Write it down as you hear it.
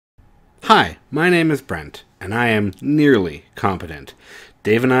Hi, my name is Brent, and I am nearly competent.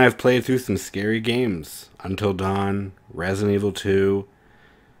 Dave and I have played through some scary games. Until Dawn, Resident Evil 2.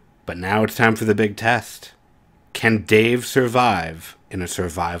 But now it's time for the big test. Can Dave survive in a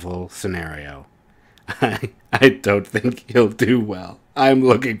survival scenario? I don't think he'll do well. I'm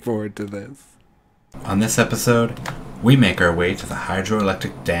looking forward to this. On this episode, we make our way to the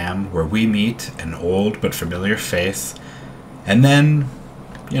hydroelectric dam where we meet an old but familiar face. And then,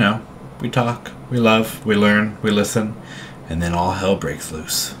 we talk, we love, we learn, we listen, and then all hell breaks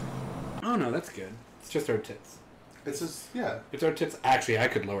loose. Oh no, that's good. It's just our tits. It's just, yeah. It's our tits. Actually, I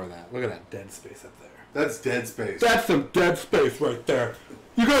could lower that. Look at that dead space up there. That's dead space. That's some dead space right there.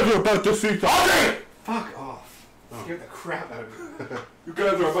 You guys are about to see some... Audrey! Fuck off. Scared the crap out of me. You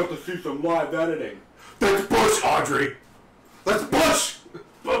guys are about to see some live editing. That's Bush, Audrey! That's Bush!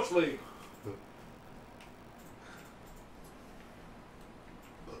 Bush League.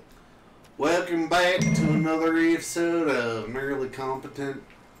 Welcome back to another episode of Nearly Competent.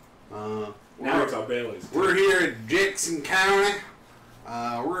 Now it's on Bailey's. We're here at Jackson County.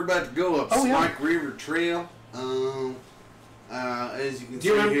 We're about to go up Snake River Trail. As you can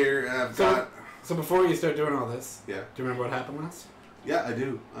see here, I've got... So before you start doing all this, yeah. Do you remember what happened last? Yeah, I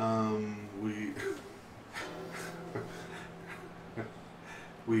do.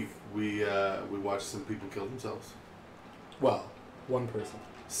 We watched some people kill themselves. Well, one person.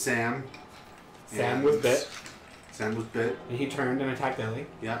 Sam was bit. Sam was bit. And he turned and attacked Ellie.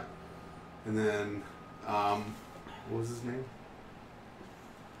 Yeah. And then, what was his name?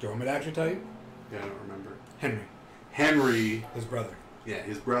 Do you want me to actually tell you? Yeah, I don't remember. Henry. His brother. Yeah,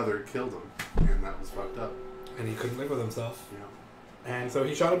 his brother killed him, and that was fucked up. And he couldn't live with himself. Yeah. And so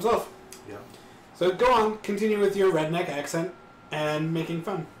he shot himself. Yeah. So go on, continue with your redneck accent and making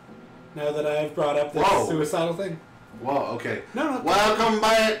fun. Now that I've brought up this suicidal thing. Whoa, okay. No. Welcome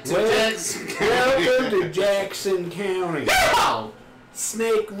back to Jackson County. Welcome to Jackson County. Yeah!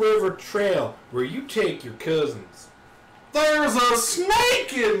 Snake River Trail, where you take your cousins. There's a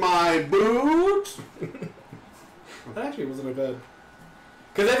snake in my boot! That actually wasn't a bad...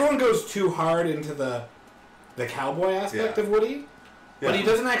 Because everyone goes too hard into the cowboy aspect of Woody. Yeah. But he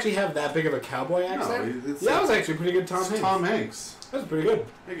doesn't actually have that big of a cowboy accent. No, that was actually pretty good Tom Hanks. Tom Hanks. That was pretty good.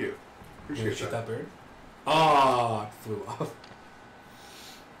 Thank you. Appreciate that bird. Oh, it flew off.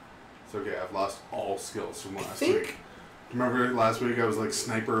 It's okay, I've lost all skills from last week. Remember last week I was like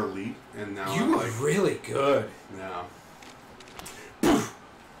Sniper Elite, and now I'm like... You were really good. Yeah.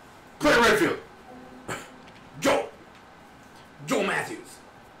 Play Redfield! Joel Matthews.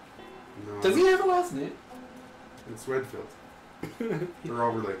 No. Does he have a last name? It's Redfield. They're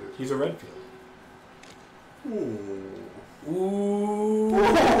all related. He's a Redfield. Ooh. Ooh. Oh.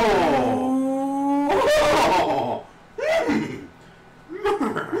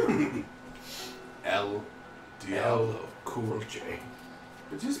 El Diablo. Cool J.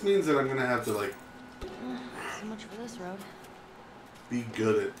 It just means that I'm gonna have to like. So much for this road. Be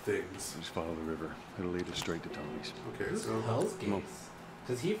good at things. Just follow the river. It'll lead us straight to Tommy's. Okay, so Hell's Gates.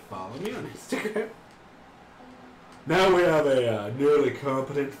 Does he follow me on Instagram? Now we have a nearly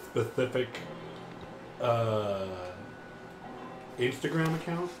competent specific Instagram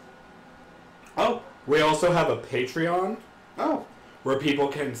account. Oh. We also have a Patreon. Oh. Where people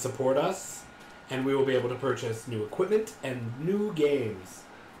can support us, and we will be able to purchase new equipment and new games.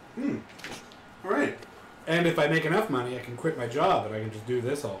 All right. And if I make enough money, I can quit my job and I can just do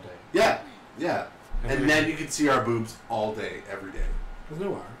this all day. Yeah. And then you can see our boobs all day, every day. There's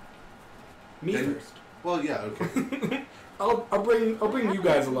no R. Me first. Well, yeah, okay. I'll bring you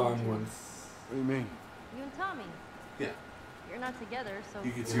guys along once. What do you mean? You and Tommy. Yeah. You're not together, so...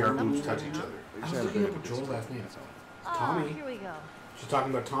 You can see our boobs touch each other. I was looking up Joel's last name. Oh, Tommy. Here we go. She's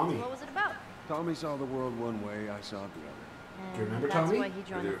talking about Tommy. What was it about? Tommy saw the world one way, I saw it the other. And do you remember that's Tommy? Why he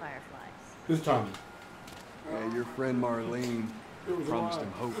joined the Fireflies. Who's Tommy? Yeah, your friend Marlene promised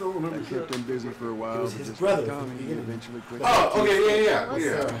him hope. That kept him busy for a while. It was his brother. Tommy eventually quit. Oh, okay, yeah. The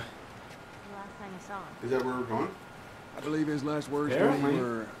last time you saw him. Is that where we're going? I believe his last words to me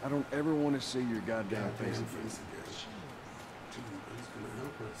were, I don't ever want to see your goddamn face again.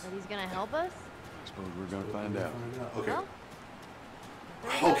 But he's gonna help us? I suppose we're gonna find out. Okay.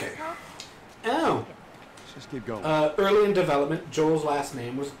 Well, okay. Oh. Let's just keep going. Early in development, Joel's last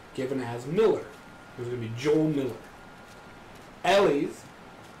name was given as Miller. It was going to be Joel Miller. Ellie's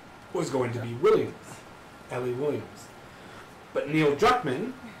was going to be Williams. Ellie Williams. But Neil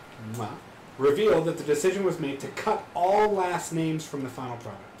Druckmann revealed that the decision was made to cut all last names from the final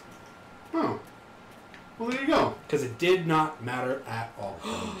product. Oh. Well, there you go. Because it did not matter at all.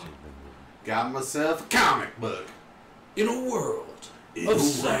 Got myself a comic book. In a world of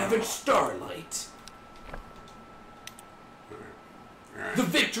savage starlight. The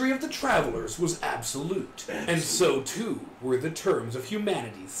victory of the travelers was absolute, and so too were the terms of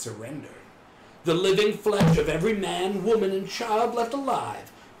humanity's surrender. The living flesh of every man, woman, and child left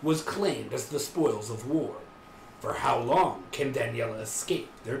alive was claimed as the spoils of war. For how long can Daniela escape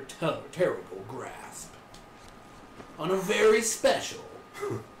their terrible grasp? On a very special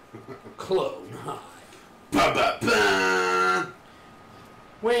Clone High. Ba-ba-ba!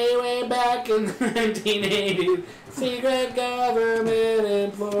 Way back in the 1980s, secret government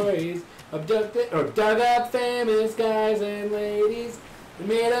employees dug up famous guys and ladies and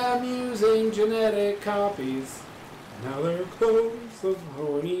made amusing genetic copies. Now they're clones of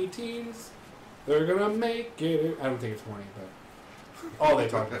horny teens. They're gonna make it. I don't think it's horny, but all they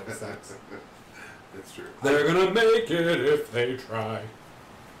talk about is sex. That's true. They're gonna make it if they try.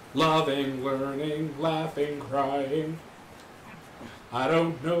 Loving, learning, laughing, crying. I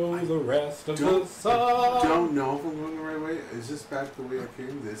don't know the rest of the song. Don't know if I'm going the right way. Is this back the way I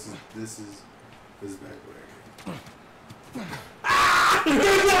came? This is back the way I came. Ah!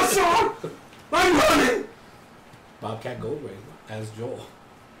 There's that song! I'm running! Bobcat Goldwing as Joel.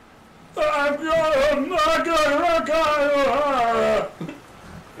 I've got a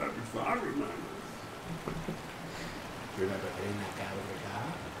That'd be fun, remember. Remember hitting that guy with a car?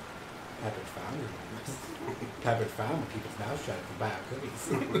 Peppered Farm remembers. Peppered Farm will keep his mouth shut if you buy cookies.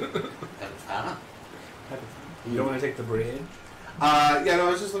 Peppered Farm? Peppered Farm. You don't want to take the bridge? Yeah, no,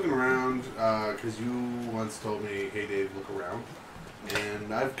 I was just looking around because you once told me, hey Dave, look around.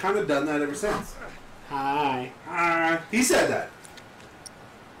 And I've kind of done that ever since. Hi. He said that.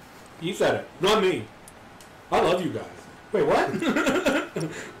 You said it, not me. I love you guys. Wait, what?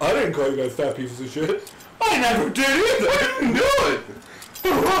 I didn't call you guys fat pieces of shit. I never did either. I didn't do it.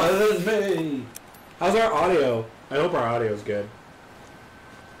 It was me. How's our audio? I hope our audio is good.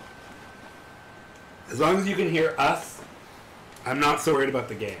 As long as you can hear us, I'm not so worried about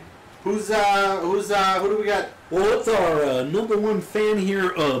the game. Who do we got? Well, it's our number one fan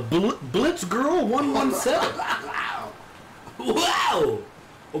here, Blitz Girl 117. Wow. Wow!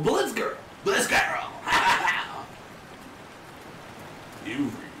 Well, Blitz Girl.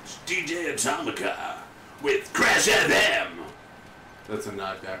 You've reached DJ Atomica with Crash FM. That's a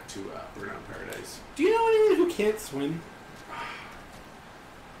nod back to Burnout Paradise. Do you know anyone who can't swim?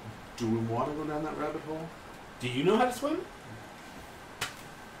 Do we want to go down that rabbit hole? Do you know how to swim?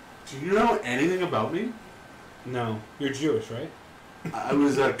 Do you know anything about me? No. You're Jewish, right? I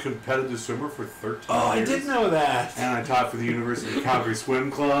was a competitive swimmer for 13 years. Oh, I did know that. And I taught for the University of Calgary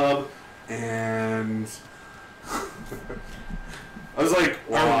Swim Club. And I was like,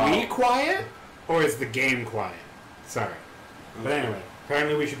 wow. Are we quiet? Or is the game quiet? Sorry. But anyway,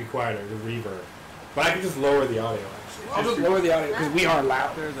 apparently we should be quieter, the reverb. But I can just lower the audio, actually. I'll just lower the audio, because we are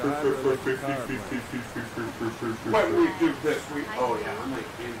loud. There's a hydroelectric power plant. When we do this, Oh, yeah, I'm like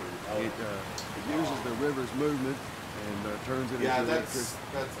It uses the river's movement and turns it into electric.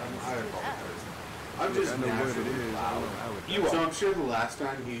 I apologize. I'm just I know what it naturally is. I loud. don't know how it You So I'm sure the last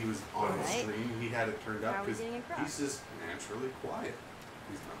time he was on the Right. stream, he had it turned How up are we because getting across? he's just naturally quiet.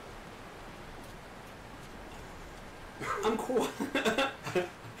 He's not. I'm cool.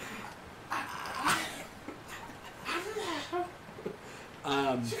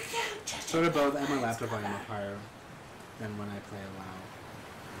 Sort of both, and my laptop volume up higher than when I play aloud.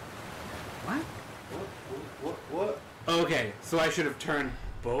 What? Okay, so I should have turned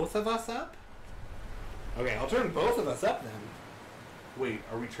both of us up? Okay, I'll turn both of us up then. Wait,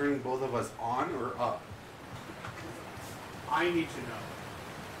 are we turning both of us on or up? I need to know.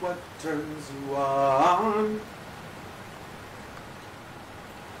 What turns you on?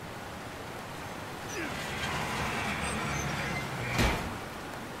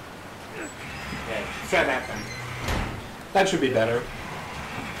 Okay, try that then. That should be better.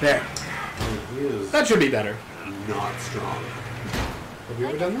 There. He is That should be better. not strong. Have you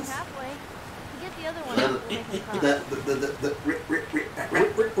ever done this? Halfway. You get the other one out, we'll make it cross.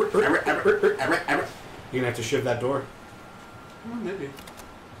 You're gonna have to shift that door. Maybe.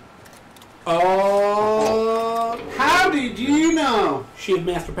 Oh, How did you know? she had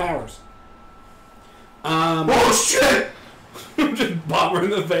master powers. Oh shit! Just bomb her in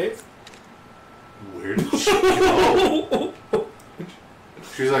the face. Where did she go?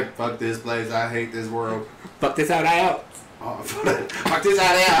 She's like, fuck this place, I hate this world. Fuck this out. Oh, fuck this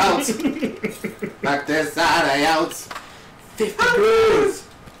out of house. Fuck this out of house. 50 girls.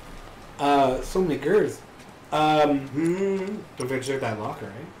 So many girls. Don't forget to check that locker,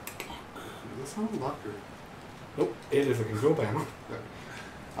 right? That's not a locker. Nope, it is a control panel.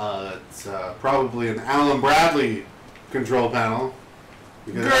 It's probably an Alan Bradley control panel.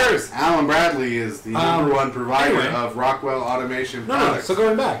 Because Alan Bradley is the number one provider anyway. of Rockwell Automation No, products. so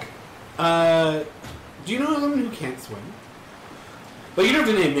going back. Do you know someone who can't swim? But you don't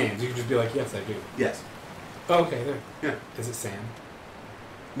have to name names. You can just be like, yes, I do. Yes. Oh, okay, there. Yeah. Is it Sam?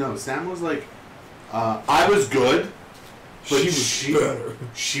 No, Sam was like, I was good, but She was better.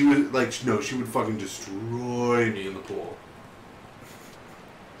 She was like, no, she would fucking destroy me in the pool.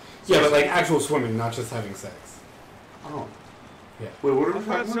 Yeah, but like actual swimming, not just having sex. Oh. Yeah. Wait, what are we I'll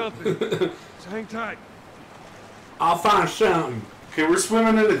find talking about? something. Just hang tight. I'll find something. Okay, we're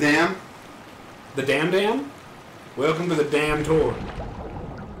swimming in a dam. The Dam? Welcome to the Dam Tour.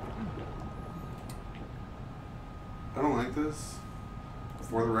 I don't like this.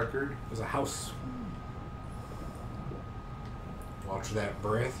 For the record. There's a house. Watch that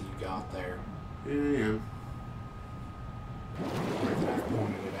breath you got there. Yeah. I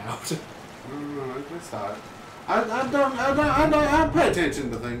pointed it out. I saw it. I pay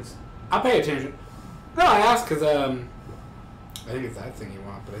attention to things. I pay attention. No, I asked because I think it's that thing you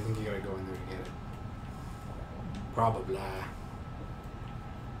want, but I think you gotta go in there to get it. Probably.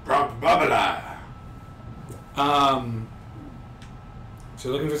 So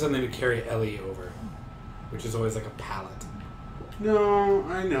you're looking for something to carry Ellie over, which is always like a pallet. No,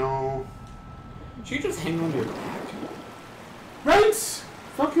 I know. Should you just hang on your back? Right?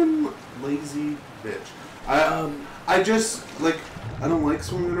 Fucking lazy bitch. I just, like, I don't like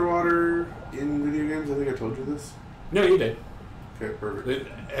swimming underwater in video games. I think I told you this. No, you did. Okay, perfect.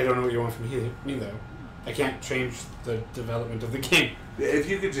 I don't know what you want from me though. I can't change the development of the game. If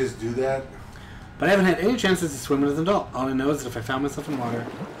you could just do that. But I haven't had any chances to swim as an adult. All I know is that if I found myself in water,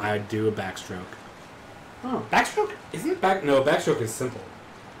 I'd do a backstroke. Oh, backstroke? Isn't it back? No, backstroke is simple.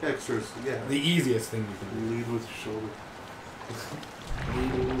 Extras, yeah. The easiest thing you can do. Lead with your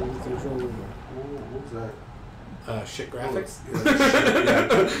shoulder. What was that? Shit graphics. Oh,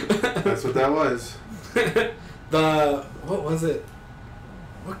 yeah, shit, yeah. That's what that was. What was it?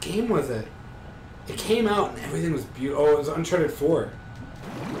 What game was it? It came out and everything was beautiful. Oh, it was Uncharted 4.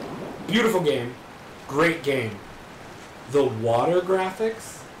 Beautiful game. Great game. The water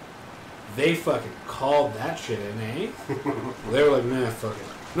graphics, they fucking called that shit in, eh? They were like, nah, fuck it.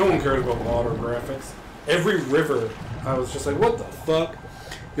 No one cares about water graphics. Every river, I was just like, what the fuck?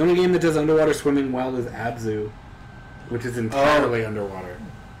 The only game that does underwater swimming well is Abzu, which is entirely underwater.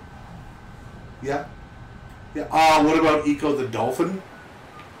 Yeah. Yeah. What about Eco the Dolphin?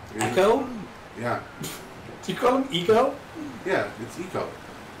 Echo? Yeah. Do you call him Eco? Yeah, it's Eco.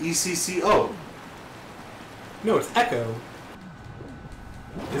 ECCO. No, it's Echo.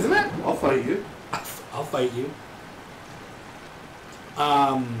 Isn't it? I'll fight you. I'll fight you.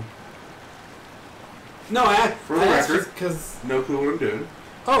 No, For the record, because... no clue what I'm doing.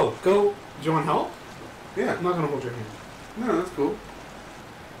 Oh, go... Do you want help? Yeah. I'm not going to hold your hand. No, that's cool.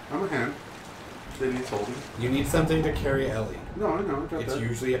 I'm a hand. That needs holding. You need something to carry Ellie. No, I know. I got It's that.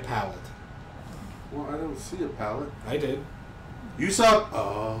 usually a pallet. Well, I don't see a pallet. I did. You saw...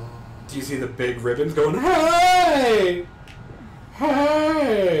 Oh. Do you see the big ribbons going, hey!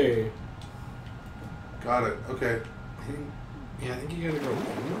 Hey! Got it. Okay. I think you gotta go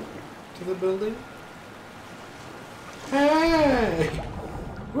to the building. Hey!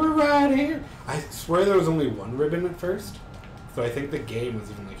 We're right here! I swear there was only one ribbon at first. So I think the game was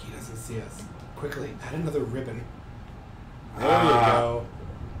even like, he doesn't see us. Quickly, add another ribbon. There you go.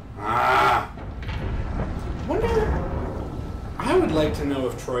 Wonder... I would like to know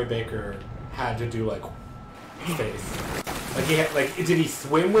if Troy Baker had to do, like, face. Like, he had, like, did he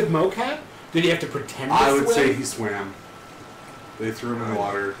swim with mocap? Did he have to pretend to I would swim? say he swam. They threw him in the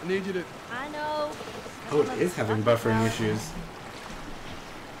water. I need you to... I know. Oh, it is having buffering issues.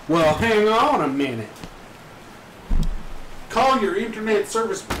 Well, hang on a minute. Call your internet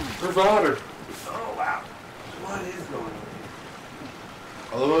service provider. Oh, wow. What is going on?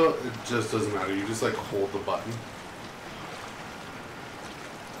 Although it just doesn't matter. You just, like, hold the button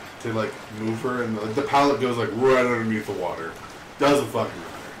to, like, move her, and the pallet goes, like, right underneath the water. Doesn't fucking matter.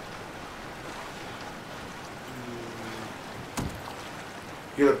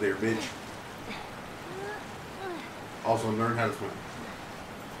 Get up there, bitch. Also, learn how to swim.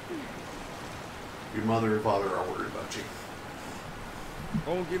 Your mother and father are worried about you.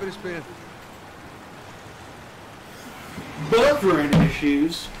 Oh, give it a spin. Buffering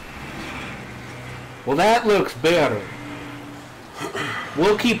issues. Well, that looks better.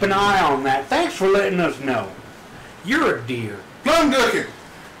 We'll keep an eye on that. Thanks for letting us know. You're a dear. Plum ducking!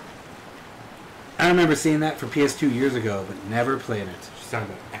 I remember seeing that for PS2 years ago, but never played it. She's talking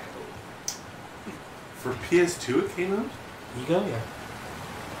about Echo. For PS2 it came out? Ego? Yeah.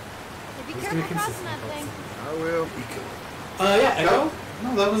 Hey, be Who's careful gonna crossing consist that of thing. I will. Yeah, Echo. No,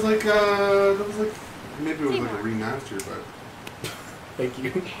 maybe it was like a remaster, but. Thank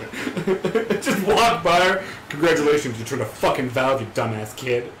you. Just walk by her. Congratulations, you turned a fucking valve, you dumbass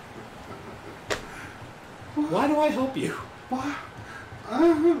kid. Why do I help you? What?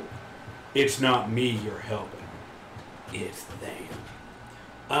 It's not me you're helping. It's them.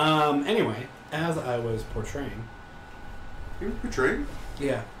 Anyway, as I was portraying. You were portraying?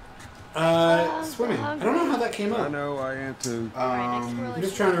 Yeah. Swimming. I don't know how that came I up. know, I am too. I'm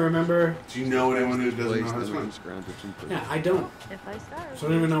just trying to remember. Do you know anyone who doesn't know how to swim? Yeah, I don't. If I start. So I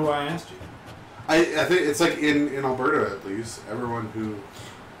don't even know why I asked you. I think it's like in Alberta at least, everyone who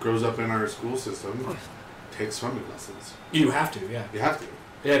grows up in our school system takes swimming lessons. You have to, yeah. You have to.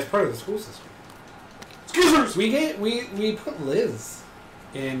 Yeah, it's part of the school system. Excuse We put Liz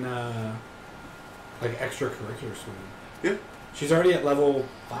in like extracurricular swimming. Yeah. She's already at level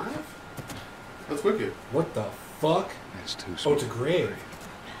 5? That's wicked. What the fuck? That's too Oh, small. it's a grave.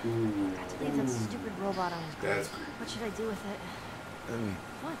 Ooh. I have to leave that stupid robot on his grave. That's creepy. What should I do with it? Ellie,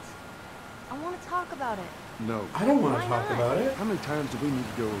 What? I want to talk about it. no. I don't want to Why talk not? about it. How many times do we need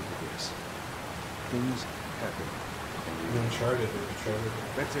to go over this? Things happen. Uncharted.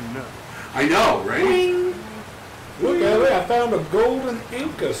 That's enough. I know, right? Look at it, I found a golden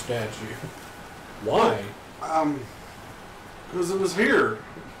Inca statue. Why? Because it was here.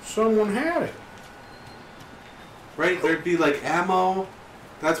 Someone had it. Right? There'd be like ammo.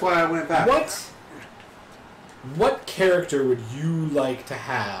 That's why I went back. What character would you like to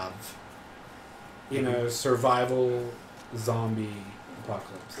have in a survival zombie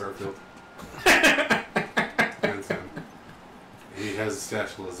apocalypse? Garfield. Hands down. He has a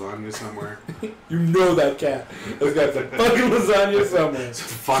stash of lasagna somewhere. You know that cat has got some fucking lasagna somewhere. Some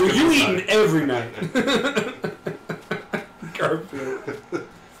So fucking you lasagna. eating every night. Garfield.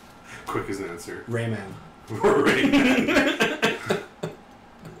 Quick as an answer. Rayman. Rayman.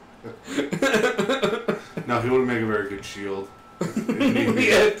 No, he wouldn't make a very good shield.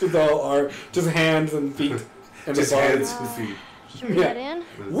 Yeah, just all are just hands and feet and Just a body. hands and feet. Should we head in?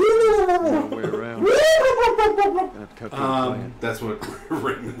 No way around. Gonna have to cut through the plan. That's what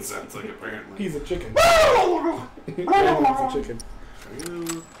Raymond sounds like, apparently. He's a chicken. Rayman's a chicken.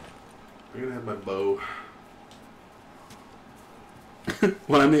 I'm gonna have my bow.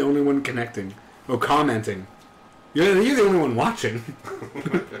 Well, I'm the only one connecting. Oh, commenting. You're the only one watching.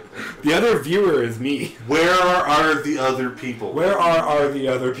 The other viewer is me. Where are the other people? Where are the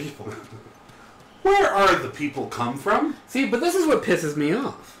other people? Where are the people come from? See, but this is what pisses me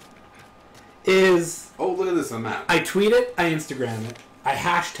off. Is Oh, look at this on map. I tweet it, I Instagram it, I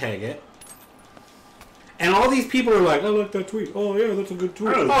hashtag it, and all these people are like, I like that tweet. Oh, yeah, that's a good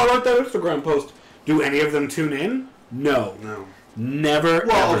tweet. Oh. Oh, I like that Instagram post. Do any of them tune in? No. No. Never.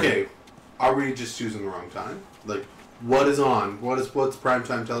 Well, ever. okay. Are we just choosing the wrong time? Like, what is on? What's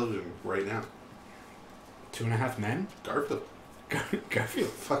primetime television right now? 2.5 Men? Garfield. Garfield.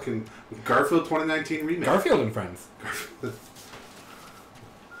 Fucking Garfield 2019 remake. Garfield and Friends. Garfield.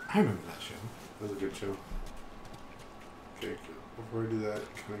 I remember that show. That was a good show. Okay, before I do that,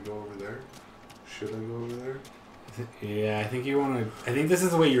 can I go over there? Should I go over there? Yeah, I think you want to. I think this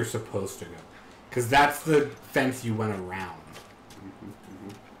is the way you're supposed to go, because that's the fence you went around.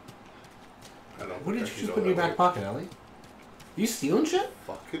 I don't What think did I you can just go put in your that back way. pocket, Ellie? You stealing shit?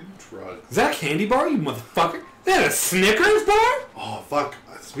 Fucking drugs. Is that a candy bar, you motherfucker? Is that a Snickers bar? Oh, fuck.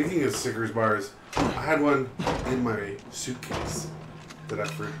 Speaking of Snickers bars, I had one in my suitcase that I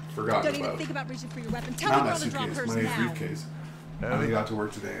forgot Don't even about. think about reaching for your weapon. Tell Not the my girl to drop suitcase, hers my now. briefcase. I got to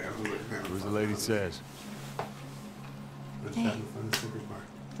work today. I was like, man, Who's the lady says? I just happened to find a Snickers bar.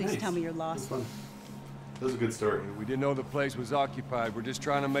 Please Nice. tell me you're It was lost. fun. That was a good story. We didn't know the place was occupied. We're just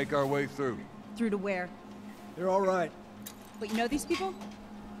trying to make our way through. Through to where? They're all right. But you know these people?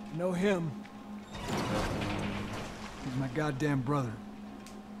 I know him. He's my goddamn brother.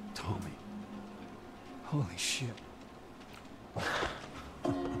 Tommy. Holy shit. How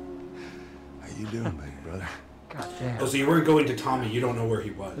you doing, big brother? Goddamn. Oh, so you weren't going to Tommy. You don't know where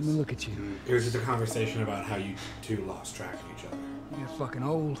he was. Let me look at you. It was just a conversation about how you two lost track of each other. You get fucking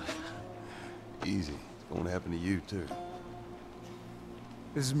old. Easy. It's going to happen to you, too.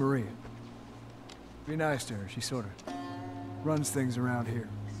 This is Maria. Be nice to her. She sort of runs things around here.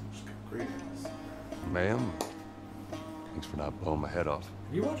 Great ass. Ma'am, thanks for not blowing my head off.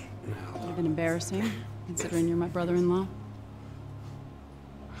 Have you watched? No. You've been embarrassing, considering you're my brother-in-law.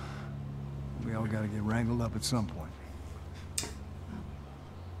 We all gotta get wrangled up at some point.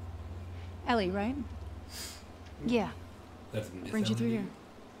 Ellie, right? Yeah. That's Brings you through here.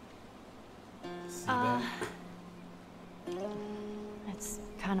 See that? It's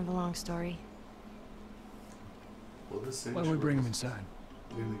kind of a long story. Well, this Why don't we bring him inside?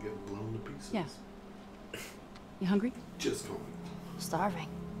 You're gonna get blown to pieces. Yeah. You hungry? Just going. Starving.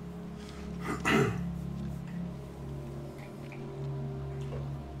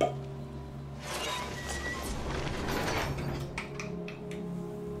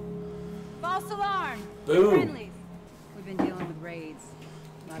 False alarm! Boom. Friendlies. We've been dealing with raids.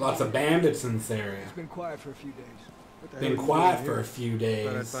 Lots of bandits in this area. It's been quiet for a few days. What the Been hell are you quiet doing for here? a few Thought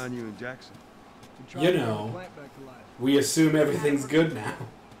I'd days. find you in Jackson. Been trying You to bring the know, plant back to life. we assume everything's good now.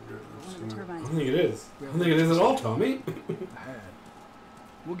 One of the I turbines. don't think it is. I don't think it is at all, Tommy. I had.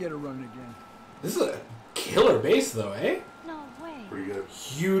 We'll get her running again. This is a killer base, though, eh? No way. Pretty good.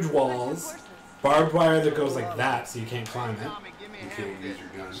 Huge walls, barbed wire that goes like that, so you can't climb it. You can't use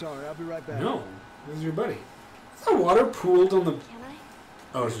your gun. Sorry, I'll be right back. No, this is your buddy. Is that water pooled on the? Can I?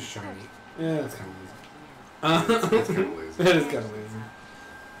 Oh, it's just shiny. Yeah, that's kind of It's lazy. kind of lazy. That is kind of lazy.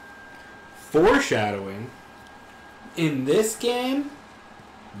 Foreshadowing. In this game,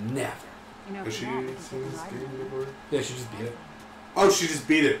 never. You know, Has if she you want, we can seen take a this ride. game before? Yeah, she just beat it. Oh, she just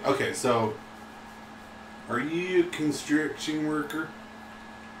beat it. Okay, so are you a construction worker?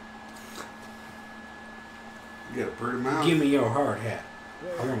 You got a pretty mouth. Give me your hard hat.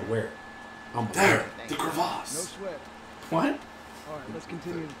 I want to wear it. I'm gonna wear There, it. the No crevasse. sweat. What? All right, let's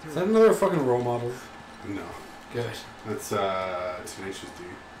continue the Is tour. that another fucking role model? No, Good. that's Tenacious D.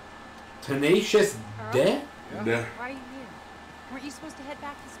 Tenacious D? Yeah. Why are you here? Weren't you supposed to head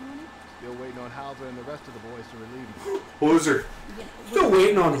back this morning? Still waiting on Hauser and the rest of the boys to relieve him. Hoser. Still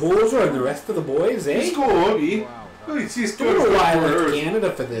waiting on Hoser and the rest of the boys, eh? Let's go, Ogie. 4 hours. Oh, he's Took a while in hours.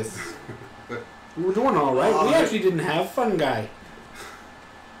 Canada for this. We were doing all right. We actually didn't have Fun Guy.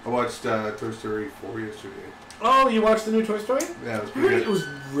 I watched Toy Story 4 yesterday. Oh, you watched the new Toy Story? Yeah, it was I pretty heard good. it was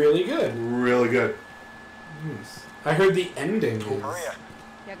really good. Really good. Nice. I heard the ending is... Maria,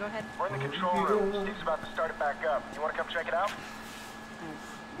 Yeah, go ahead. we're in the control room. Steve's about to start it back up. You want to come check it out?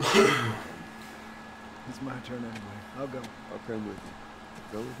 It's my turn anyway. I'll go. I'll come with you.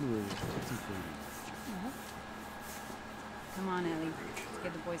 Go with Maria. It's included. Come on, Ellie. Let's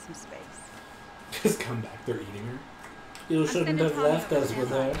give the boys some space. Just come back, they're eating her. You shouldn't sending have Tommy left over us to with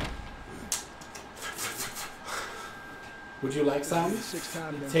Tampa. her. Would you like some? Sixth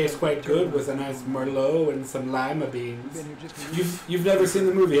time It then. tastes quite good with a nice Merlot and some lima beans. Been here just a week. You've never seen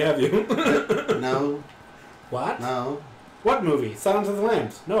the movie, have you? No, What? no. What movie? Silence of the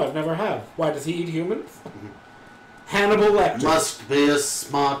Lambs. No, I've never have. Why, does he eat humans? Hannibal Lecter. Must be a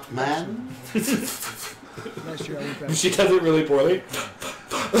smart man. Last year I went back. She does it really poorly.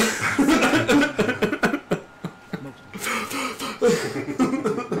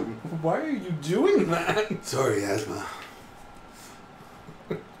 Why are you doing that? Sorry, asthma.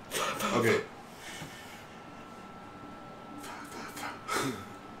 Okay.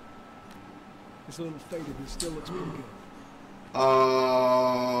 It's a little faded, but it still looks pretty good. Oh,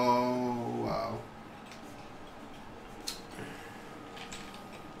 wow.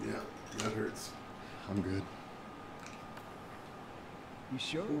 Yeah, that hurts. I'm good. You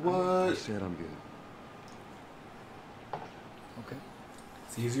sure? I What? said I'm good. Okay.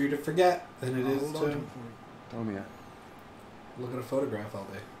 It's easier to forget than it I'll is hold on to to it for you. Tommy, look at a photograph all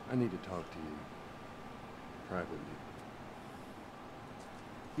day. I need to talk to you privately.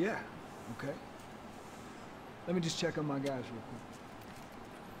 Yeah. Okay. Let me just check on my guys real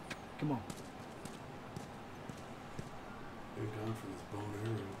quick. Come on. Been gone from this bone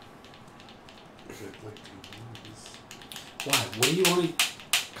arrow. Is it like 2 bones? Why? What do you want to...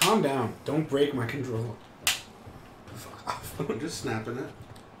 Calm down. Don't break my controller. Fuck off. I'm just snapping it.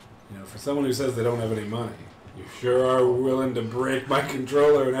 You know, for someone who says they don't have any money, you sure are willing to break my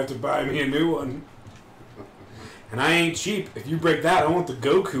controller and have to buy me a new one. And I ain't cheap. If you break that, I want the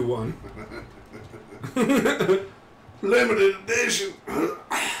Goku one. Limited edition.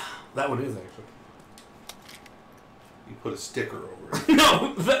 That one is, actually. You put a sticker over it.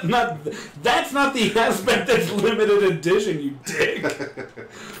 No, that's not the aspect that's limited edition, you dick.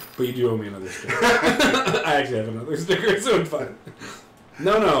 But you do owe me another sticker. I actually have another sticker, so it's fine.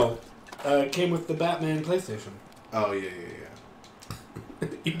 No. It came with the Batman PlayStation. Oh, yeah.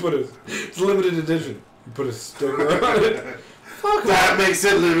 You put it's limited edition. You put a sticker on it. Fuck That makes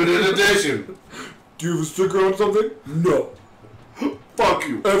it limited edition. Do you have a sticker on something? No. Fuck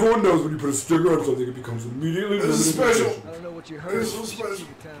you. Everyone knows when you put a sticker on something, it becomes immediately This limited is special. edition. I don't know what you heard. It's so but you should special. see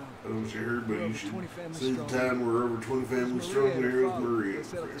the town. I don't know what you heard, but We're you over should 20 families see the strong. time we're over 20 families Maria strong and her here with father, Maria. they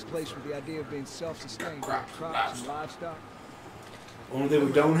set up this place with the idea of being self-sustained. Crops, Crops and livestock. Only thing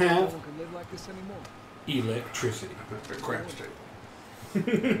we don't No have, one can live like this anymore. electricity. A craps table.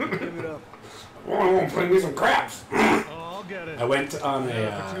 Give it up. Oh, I want to play me some craps. Oh, I'll get it. I went on Too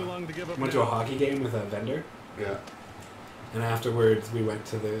a long to give up went to a now. hockey game with a vendor, Yeah. And afterwards, we went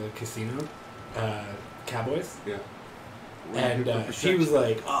to the casino, Cowboys. Yeah. And she was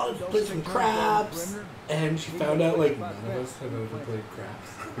like, "Oh, let's play some craps." And she found out like none of us have ever played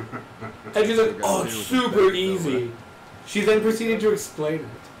craps. And she's like, "Oh, it's super easy." She then proceeded to explain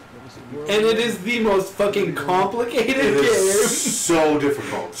it. And it is the most fucking complicated It game. is so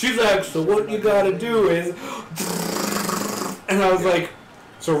difficult. She's like, "So what you gotta do is," and I was like,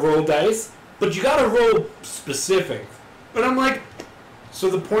 "So roll dice, but you gotta roll specific." But I'm like, so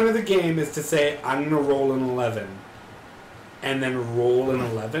the point of the game is to say, "I'm gonna roll an 11," and then roll an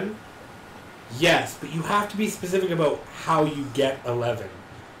 11. Yes, but you have to be specific about how you get 11.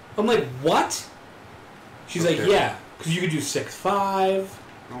 I'm like, what? She's like, yeah, because you could do 6, 5.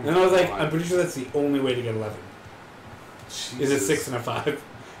 And I was like, I'm pretty sure that's the only way to get 11. Jesus. Is a 6 and a 5.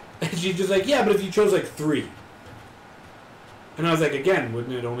 And she's just like, yeah, but if you chose like 3. And I was like, again,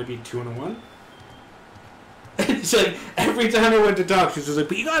 wouldn't it only be 2 and a 1? And she's like, every time I went to talk, she's just like,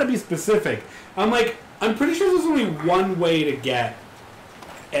 but you gotta be specific. I'm like, I'm pretty sure there's only one way to get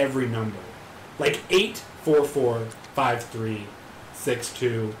every number. Like 8, 4, 4, 5, 3, 6,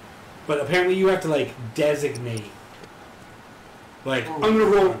 2. But apparently you have to like designate. Like, I'm gonna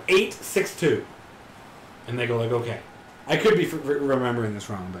roll 8, 6, 2. And they go like, okay. I could be remembering this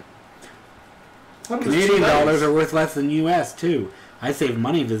wrong, but Canadian dollars are worth less than US too. I saved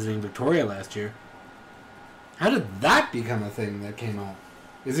money visiting Victoria last year. How did that become a thing that came up?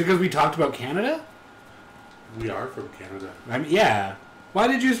 Is it because we talked about Canada? We are from Canada. I mean, yeah. Why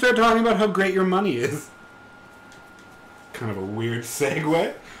did you start talking about how great your money is? Kind of a weird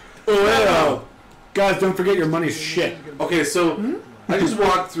segue. Oh, well. Guys, don't forget your money's shit. Okay, so I just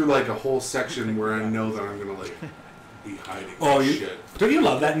walked through like a whole section where I know that I'm gonna like be hiding shit. Don't you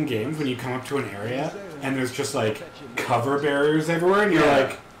love that in games when you come up to an area and there's just like cover barriers everywhere and you're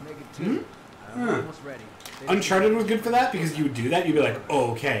like, Uncharted was good for that because you would do that, you'd be like,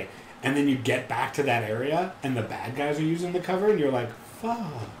 oh, okay. And then you get back to that area and the bad guys are using the cover and you're like, fuck.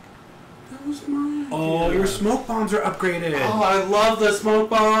 That was my idea. Oh, your smoke bombs are upgraded. Oh, I love the smoke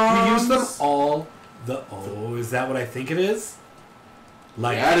bombs. You use them all the... Oh, is that what I think it is?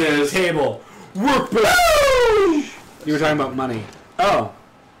 Like, that is. Table. Workbench. You were talking about money. Oh.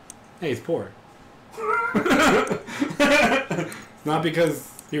 Hey, he's poor. Not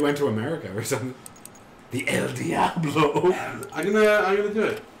because he went to America or something. The El Diablo. I'm gonna do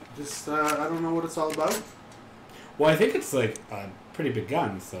it. Just I don't know what it's all about. Well, I think it's like a pretty big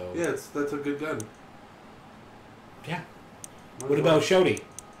gun, so... Yeah, that's a good gun. Yeah. What about Shouty?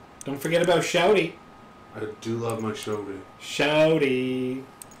 Don't forget about Shouty. I do love my Shouty. Shouty.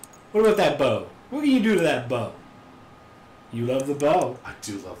 What about that bow? What can you do to that bow? You love the bow. I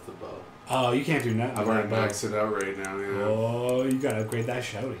do love the bow. Oh, you can't do nothing. I've already maxed it out right now, yeah. Oh, you gotta upgrade that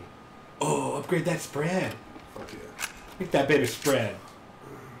Shouty. Oh, upgrade that spread. Fuck yeah. Make that baby spread.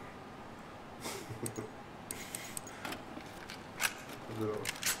 A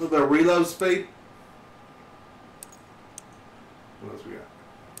little bit of reload speed. What else we got?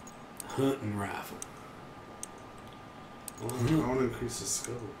 Hunting rifle. Oh, I want to increase the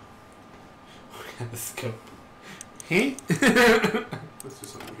scope. The scope. Hey? Let's do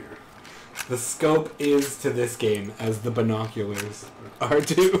something here. The scope is to this game as the binoculars are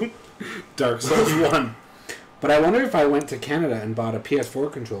to Dark Souls 1. But I wonder if I went to Canada and bought a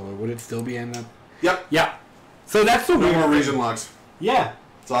PS4 controller, would it still be in the... Yep. Yeah. So that's the No weird more thing. region locks. Yeah.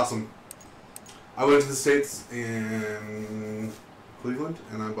 It's awesome. I went to the States in Cleveland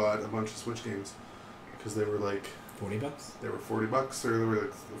and I bought a bunch of Switch games because they were like $40? They were $40 or they were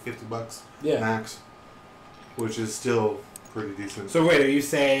like $50 Yeah. max, which is still pretty decent. So wait, are you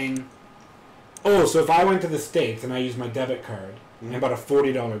saying... Oh, so if I went to the States and I used my debit card and bought a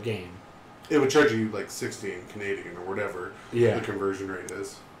 $40 game... It would charge you like 60 in Canadian or whatever Yeah. the conversion rate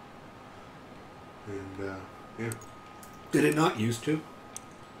is. And, yeah. Did it not used to?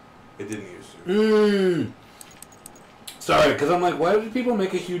 It didn't use to. Sorry, because I'm like, why did people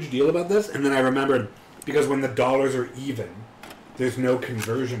make a huge deal about this? And then I remembered, because when the dollars are even, there's no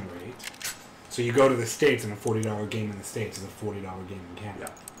conversion rate. So you go to the States and a $40 game in the States is a $40 game in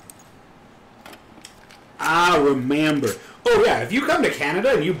Canada. Yeah. I remember. Oh yeah, if you come to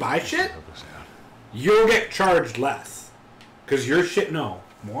Canada and you buy shit, you'll get charged less. Because your shit, no.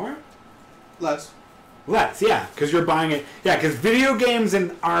 More? Less. Less, yeah. Because you're buying it. Yeah, because video games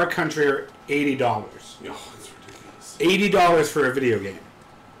in our country are $80. Oh, it's ridiculous. $80 for a video game.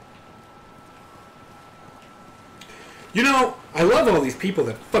 You know, I love all these people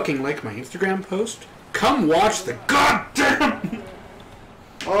that fucking like my Instagram post. Come watch the goddamn...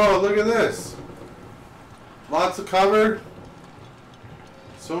 Oh, look at this. Lots of cover.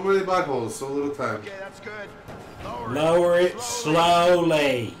 So many buttholes, so little time. Okay, that's good. Lower it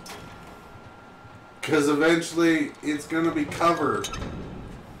slowly. Because eventually it's going to be covered.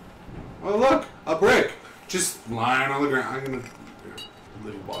 Oh, look! A brick! Just lying on the ground. I'm going to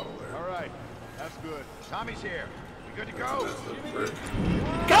leave a bottle there. All right, that's good. Tommy's here. We good to go? That's the brick.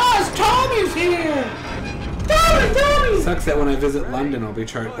 Guys, Tommy's here! Tommy! Sucks that when I visit London, I'll be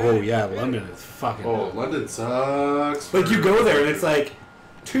charged. Oh, yeah, London is fucking. Oh, London sucks. Like, you go there and it's like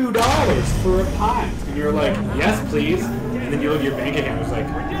 $2 for a pint. And you're like, yes, please. And then you look at your bank account, it's like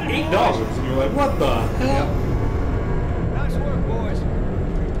 $8. And you're like, what the hell? Nice work, boys.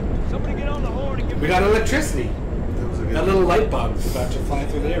 Somebody get on the horn and give We got electricity. That was a good That little light bulb is about to fly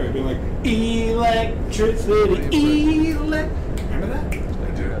through the air. It'd be like, electricity, Remember that? I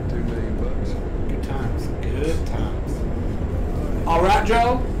do have $2 million. Good times. Good times. All right,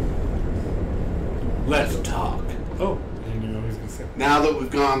 Joe. Let's talk. Oh, I didn't know what he was gonna say. Now that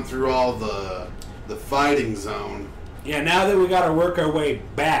we've gone through all the fighting zone. Yeah, now that we gotta work our way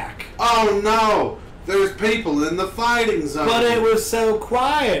back. Oh no! There's people in the fighting zone. But it was so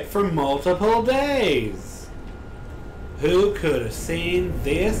quiet for multiple days. Who could have seen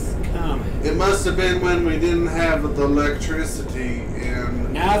this coming? It must have been when we didn't have the electricity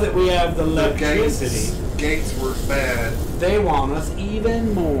and Now that we have the the electricity, gates were bad. they want us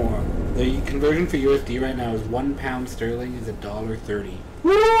even more. The conversion for USD right now is £1 sterling is $1.30.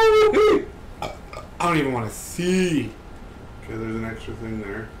 I don't even want to see. Okay, there's an extra thing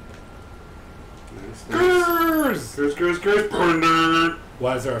there. Nice. Grrrs! Burner.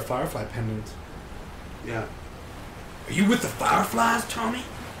 Why is there a firefly pendant? Yeah. Are you with the fireflies, Tommy?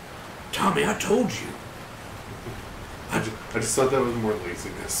 Tommy, I told you. I just thought that was more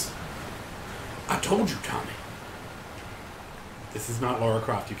laziness. I told you, Tommy. This is not Lara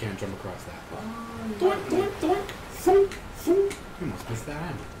Croft. You can't jump across that. Doink, doink, doink. Thunk, thunk. You must miss that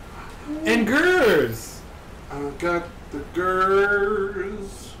end. And Gers. I got the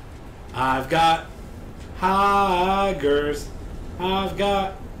girls. I've got Higers. I've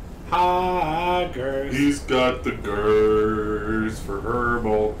got Higers. He's got the girls for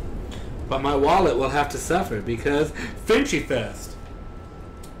herbal. But my wallet will have to suffer because Finchy Fest.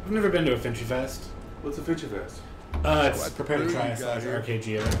 I've never been to a Finchy Fest. What's a Finchy Fest? It's prepare to try /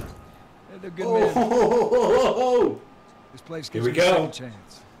 RKGO. They're good men. This place gives Here we us a go. second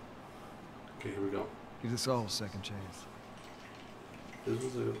chance. Okay, here we go. Gives us all a second chance. This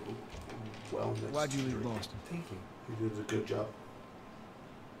was a well mixed Why'd you leave drink. Boston? Thank you. You did a good job.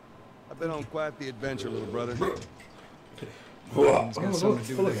 I've been on quite the adventure, little brother. It's got something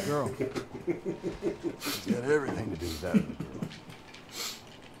to do with that girl. It's got everything to do with that.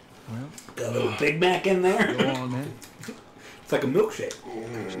 Well, Got a little Big Mac in there. go on then. It's like a milkshake.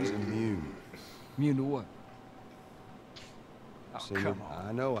 She's immune. Immune to what? Oh, Seen her, come on.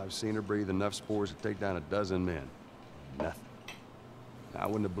 I know I've seen her breathe enough spores to take down a dozen men. Nothing. I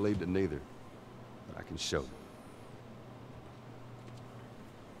wouldn't have believed it neither. But I can show you.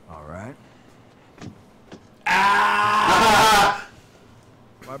 All right. Ah!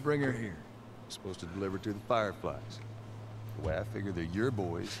 Why bring her here? Supposed to deliver to the Fireflies. The way I figure they're your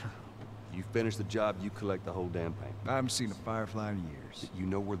boys. You finish the job, you collect the whole damn paint. I haven't seen a firefly in years. You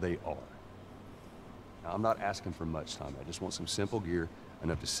know where they are. Now, I'm not asking for much, Tommy. I just want some simple gear,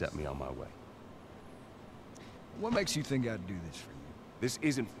 enough to set me on my way. What makes you think I'd do this for you? This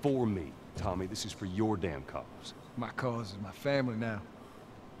isn't for me, Tommy. This is for your damn cause. My cause is my family now.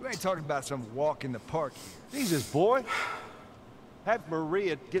 You ain't talking about some walk in the park here. Jesus, boy. Have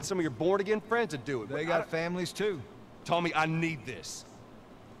Maria get some of your born-again friends to do it. They got families too. Tommy, I need this.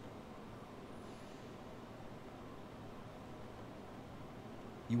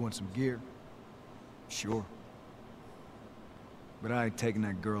 You want some gear? Sure. But I ain't taking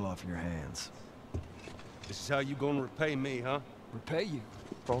that girl off your hands. This is how you gonna repay me, huh? Repay you.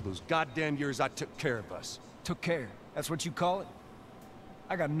 For all those goddamn years I took care of us. Took care. That's what you call it?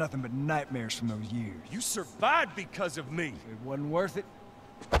 I got nothing but nightmares from those years. You survived because of me. It wasn't worth it.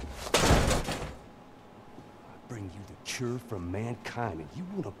 I bring you the cure for mankind, and you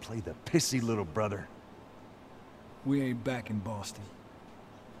wanna play the pissy little brother. We ain't back in Boston.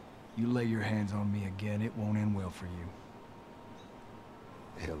 You lay your hands on me again, it won't end well for you.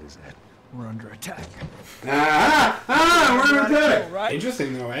 The hell is that? We're under attack. We're in attack. Right?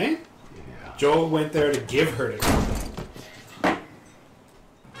 Interesting though, eh? Joel went there to give her to something.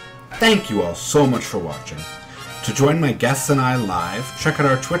 Thank you all so much for watching. To join my guests and I live, check out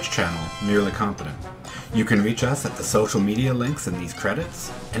our Twitch channel, NearlyCompetent. You can reach us at the social media links in these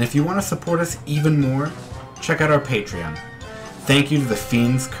credits, and if you want to support us even more, check out our Patreon. Thank you to the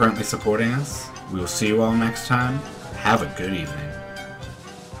fiends currently supporting us. We will see you all next time. Have a good evening.